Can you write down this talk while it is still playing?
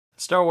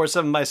Star Wars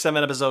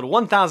 7x7 episode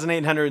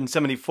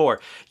 1874.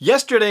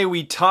 Yesterday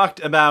we talked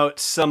about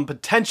some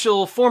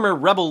potential former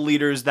rebel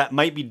leaders that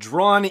might be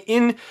drawn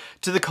into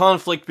the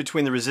conflict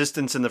between the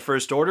Resistance and the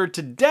First Order.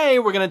 Today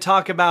we're going to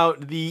talk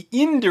about the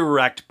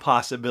indirect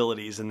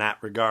possibilities in that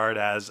regard,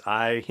 as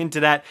I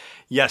hinted at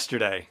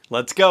yesterday.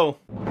 Let's go.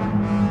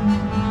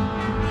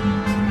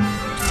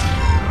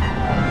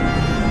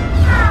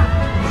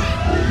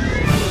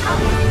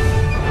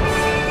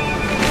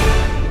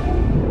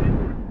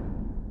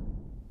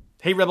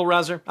 Hey Rebel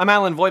Rouser, I'm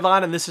Alan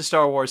Voivod and this is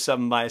Star Wars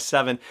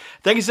 7x7.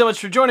 Thank you so much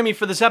for joining me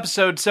for this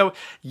episode. So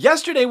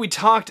yesterday we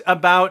talked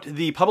about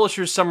the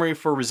publisher's summary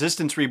for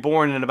Resistance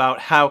Reborn and about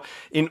how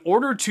in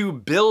order to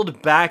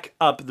build back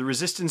up, the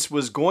Resistance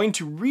was going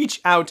to reach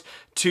out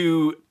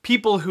to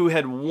people who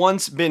had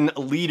once been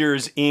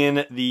leaders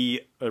in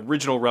the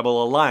original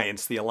Rebel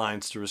Alliance, the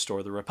Alliance to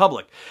Restore the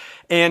Republic.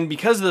 And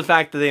because of the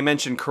fact that they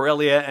mentioned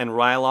Corellia and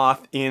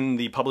Ryloth in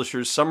the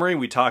publisher's summary,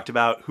 we talked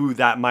about who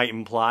that might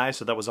imply,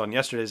 so that was on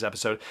yesterday's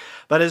episode.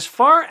 But as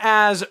far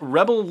as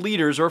rebel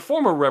leaders, or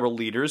former rebel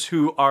leaders,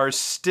 who are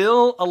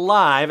still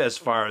alive as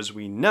far as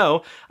we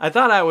know, I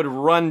thought I would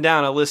run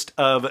down a list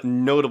of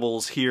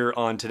notables here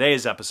on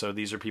today's episode.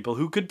 These are people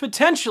who could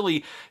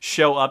potentially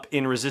show up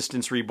in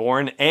Resistance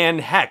Reborn,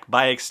 and heck,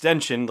 by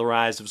extension, the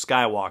Rise of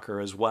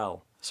Skywalker as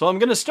well. So I'm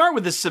going to start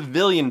with the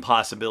civilian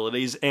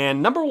possibilities,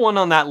 and number one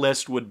on that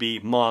list would be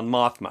Mon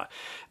Mothma.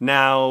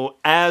 Now,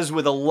 as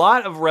with a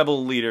lot of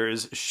rebel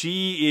leaders,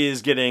 she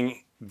is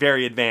getting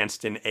very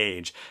advanced in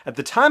age. At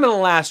the time of The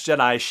Last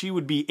Jedi, she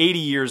would be 80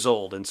 years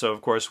old, and so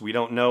of course we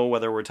don't know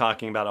whether we're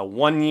talking about a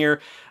 1 year,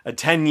 a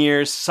 10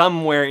 years,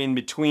 somewhere in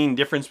between,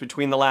 difference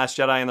between The Last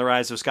Jedi and The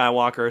Rise of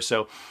Skywalker,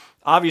 so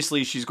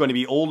obviously she's going to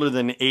be older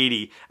than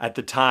 80 at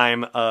the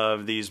time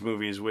of these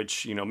movies,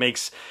 which, you know,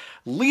 makes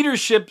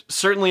leadership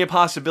certainly a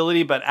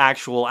possibility, but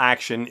actual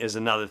action is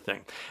another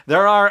thing.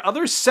 There are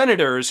other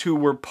senators who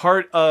were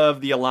part of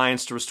the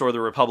Alliance to Restore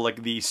the Republic,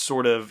 the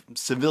sort of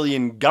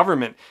civilian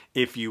government,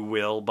 if you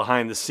will,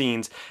 behind the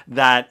scenes,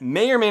 that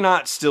may or may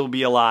not still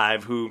be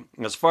alive, who,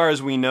 as far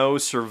as we know,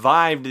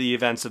 survived the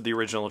events of the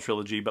original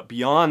trilogy, but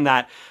beyond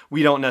that,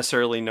 we don't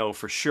necessarily know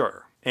for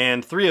sure.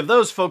 And three of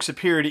those folks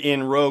appeared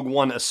in Rogue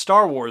One, a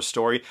Star Wars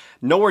story.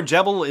 Nowhere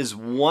Jebel is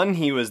one.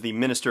 He was the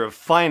Minister of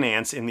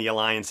Finance in the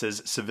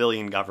Alliance's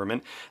civilian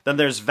government. Then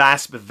there's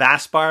Vasp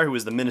Vaspar, who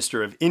was the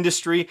Minister of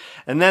Industry.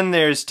 And then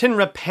there's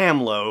Tinra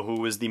Pamlo,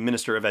 who was the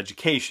Minister of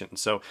Education.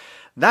 So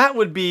that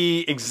would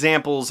be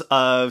examples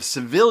of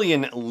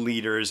civilian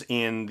leaders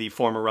in the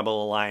former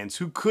Rebel Alliance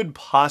who could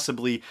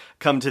possibly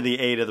come to the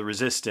aid of the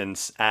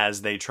Resistance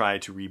as they try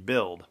to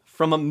rebuild.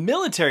 From a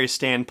military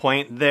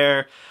standpoint,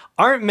 there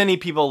aren't many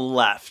people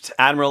left.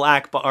 Admiral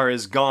Akbar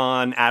is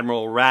gone,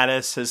 Admiral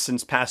Raddus has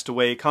since passed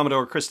away,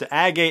 Commodore Krista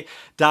Agate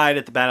died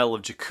at the Battle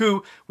of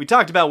Jakku. We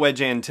talked about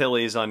Wedge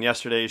Antilles on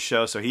yesterday's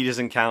show, so he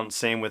doesn't count.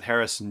 Same with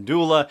Harrison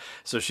Dula,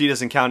 so she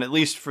doesn't count, at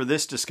least for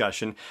this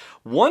discussion.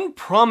 One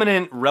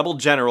prominent rebel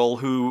general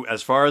who,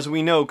 as far as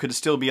we know, could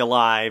still be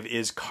alive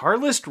is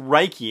Karlist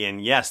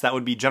Rykian. Yes, that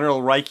would be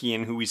General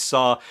Rykian, who we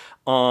saw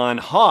on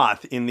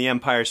Hoth in The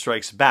Empire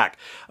Strikes Back.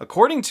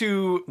 According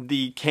to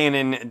the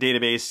canon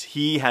database,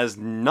 he has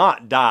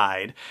not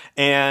died,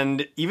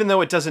 and even though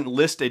it doesn't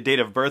list a date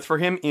of birth for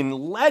him, in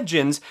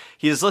Legends,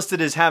 he is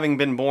listed as having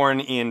been born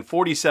in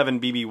 47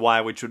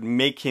 BBY, which would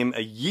make him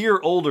a year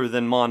older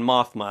than Mon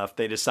Mothma if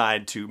they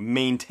decide to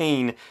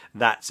maintain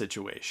that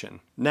situation.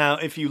 Now,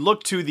 if you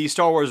look to the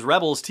Star Wars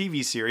Rebels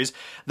TV series,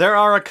 there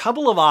are a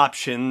couple of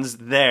options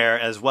there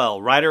as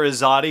well. Ryder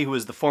Azadi, who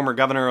is the former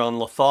governor on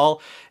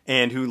Lothal,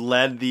 and who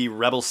led the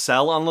rebel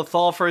cell on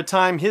Lothal for a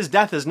time. His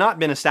death has not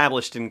been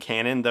established in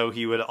canon, though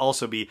he would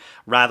also be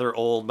rather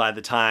old by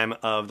the time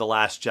of The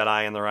Last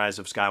Jedi and The Rise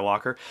of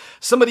Skywalker.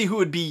 Somebody who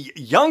would be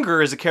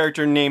younger is a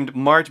character named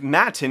Mart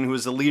Matin, who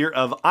is the leader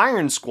of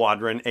Iron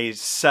Squadron, a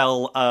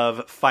cell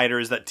of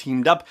fighters that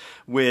teamed up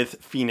with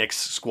Phoenix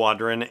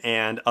Squadron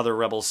and other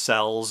rebel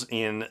cells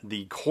in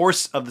the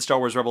course of the Star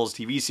Wars Rebels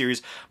TV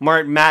series.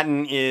 Mart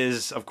Matin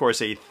is, of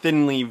course, a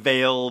thinly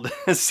veiled,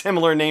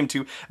 similar name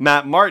to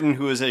Matt Martin,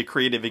 who is a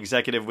creative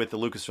executive with the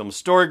Lucasfilm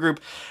Story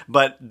Group,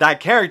 but that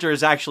character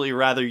is actually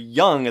rather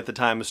young at the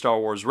time of Star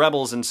Wars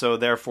Rebels, and so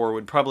therefore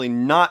would probably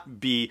not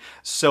be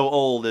so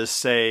old as,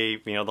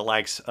 say, you know, the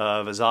likes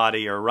of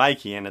Azadi or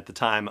Rykian at the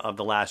time of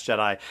The Last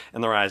Jedi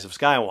and The Rise of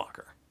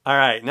Skywalker.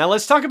 Alright, now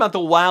let's talk about the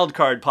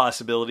wildcard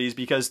possibilities,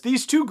 because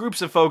these two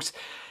groups of folks,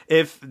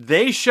 if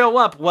they show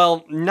up,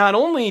 well, not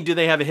only do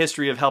they have a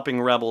history of helping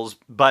rebels,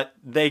 but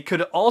they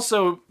could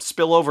also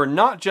spill over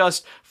not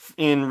just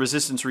in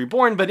Resistance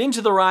Reborn, but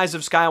into The Rise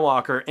of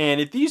Skywalker.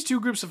 And if these two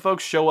groups of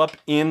folks show up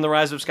in The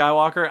Rise of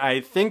Skywalker,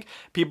 I think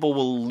people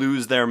will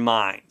lose their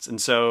minds. And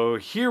so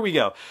here we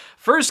go.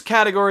 First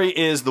category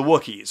is the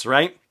Wookiees,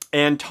 right?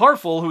 And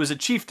Tarful, who is a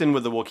chieftain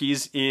with the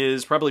Wookiees,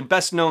 is probably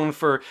best known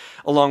for,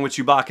 along with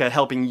Chewbacca,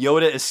 helping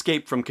Yoda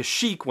escape from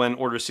Kashyyyk when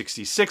Order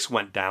 66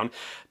 went down.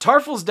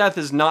 Tarful's death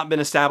has not been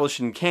established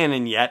in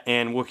canon yet,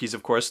 and Wookiees,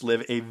 of course,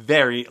 live a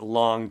very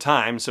long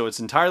time, so it's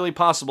entirely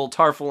possible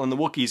Tarful and the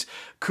Wookiees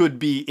could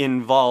be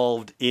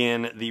involved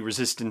in the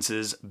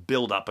Resistance's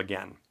build-up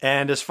again.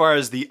 And as far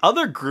as the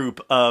other group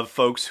of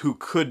folks who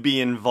could be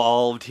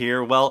involved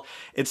here, well,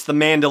 it's the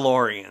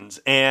Mandalorians.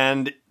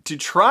 And to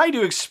try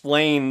to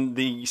explain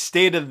the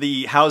state of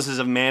the Houses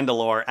of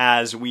Mandalore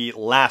as we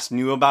last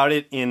knew about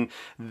it in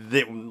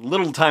the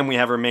little time we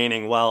have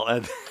remaining,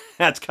 well,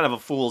 that's kind of a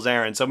fool's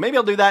errand. So maybe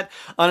I'll do that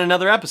on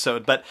another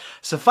episode. But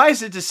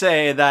suffice it to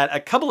say that a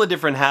couple of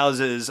different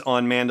houses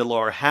on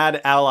Mandalore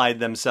had allied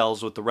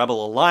themselves with the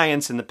Rebel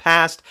Alliance in the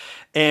past,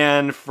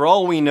 and for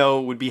all we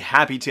know, would be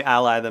happy to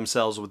ally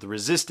themselves with the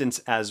Resistance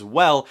as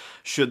well,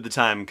 should the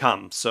time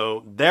come.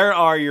 So there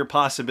are your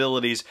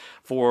possibilities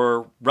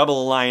for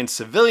Rebel Alliance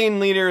civilian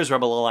leaders,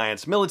 Rebel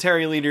Alliance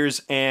military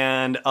leaders,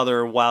 and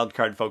other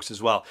wildcard folks as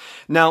well.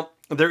 Now,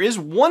 there is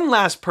one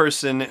last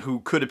person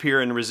who could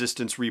appear in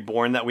Resistance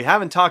Reborn that we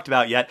haven't talked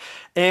about yet,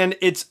 and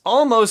it's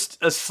almost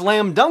a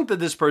slam dunk that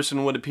this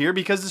person would appear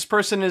because this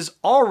person is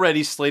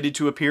already slated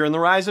to appear in the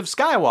Rise of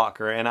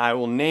Skywalker, and I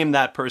will name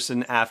that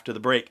person after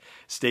the break.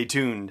 Stay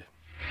tuned.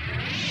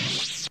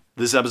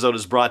 This episode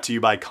is brought to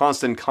you by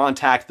Constant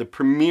Contact, the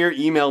premier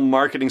email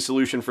marketing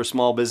solution for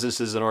small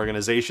businesses and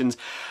organizations.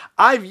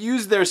 I've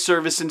used their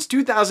service since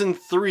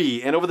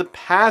 2003, and over the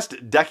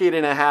past decade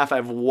and a half,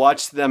 I've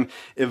watched them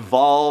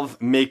evolve,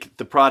 make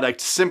the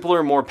product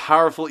simpler, more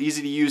powerful,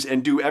 easy to use,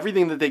 and do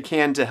everything that they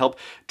can to help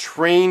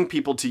train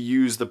people to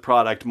use the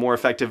product more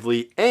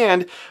effectively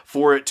and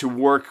for it to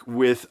work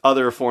with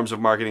other forms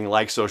of marketing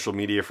like social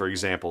media, for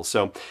example.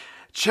 So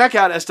check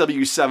out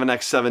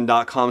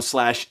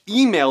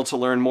sw7x7.com/email to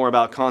learn more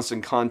about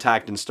Constant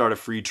Contact and start a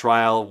free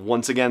trial.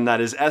 Once again, that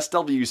is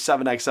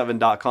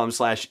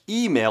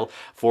sw7x7.com/email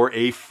for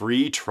a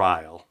free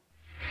trial.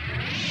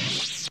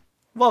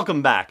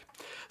 Welcome back.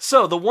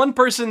 So, the one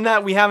person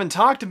that we haven't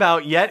talked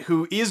about yet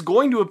who is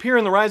going to appear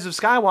in the Rise of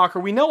Skywalker,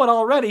 we know it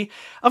already.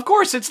 Of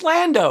course, it's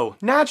Lando.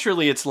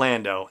 Naturally, it's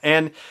Lando.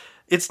 And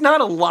it's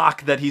not a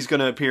lock that he's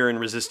going to appear in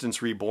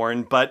Resistance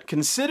Reborn, but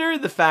consider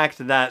the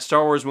fact that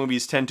Star Wars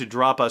movies tend to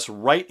drop us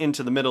right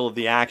into the middle of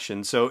the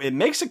action, so it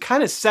makes a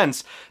kind of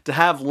sense to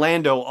have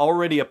Lando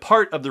already a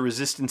part of the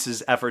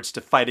Resistance's efforts to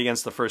fight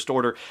against the First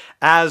Order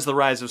as the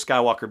Rise of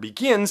Skywalker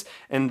begins,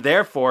 and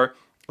therefore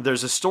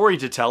there's a story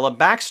to tell, a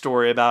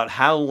backstory about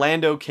how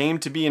Lando came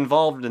to be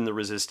involved in the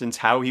Resistance,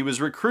 how he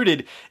was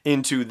recruited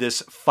into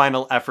this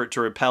final effort to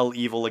repel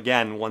evil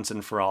again once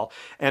and for all.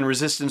 And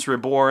Resistance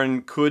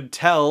Reborn could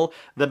tell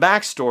the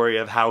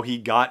backstory of how he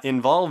got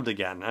involved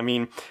again. I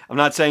mean, I'm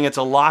not saying it's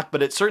a lock,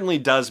 but it certainly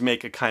does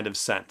make a kind of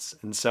sense.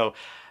 And so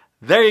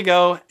there you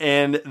go,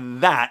 and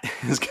that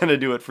is going to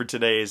do it for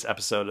today's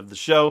episode of the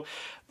show.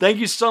 Thank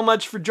you so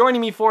much for joining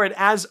me for it,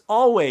 as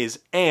always,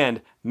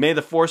 and may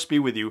the Force be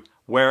with you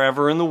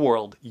wherever in the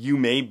world you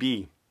may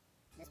be.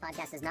 This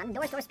podcast is not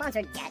endorsed or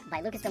sponsored yet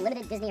by Lucasfilm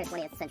Limited, Disney, or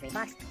 20th Century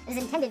Fox. It is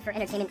intended for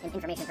entertainment and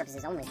information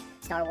purposes only.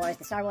 Star Wars,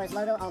 the Star Wars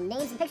logo, all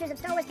names and pictures of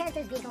Star Wars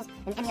characters, vehicles,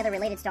 and any other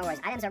related Star Wars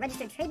items are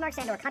registered trademarks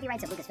and/or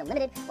copyrights of Lucasfilm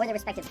Limited or their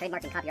respective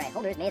trademark and copyright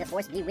holders. May the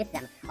Force be with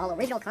them. All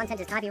original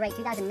content is copyright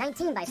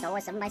 2019 by Star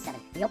Wars 7x7.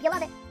 We hope you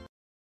love it.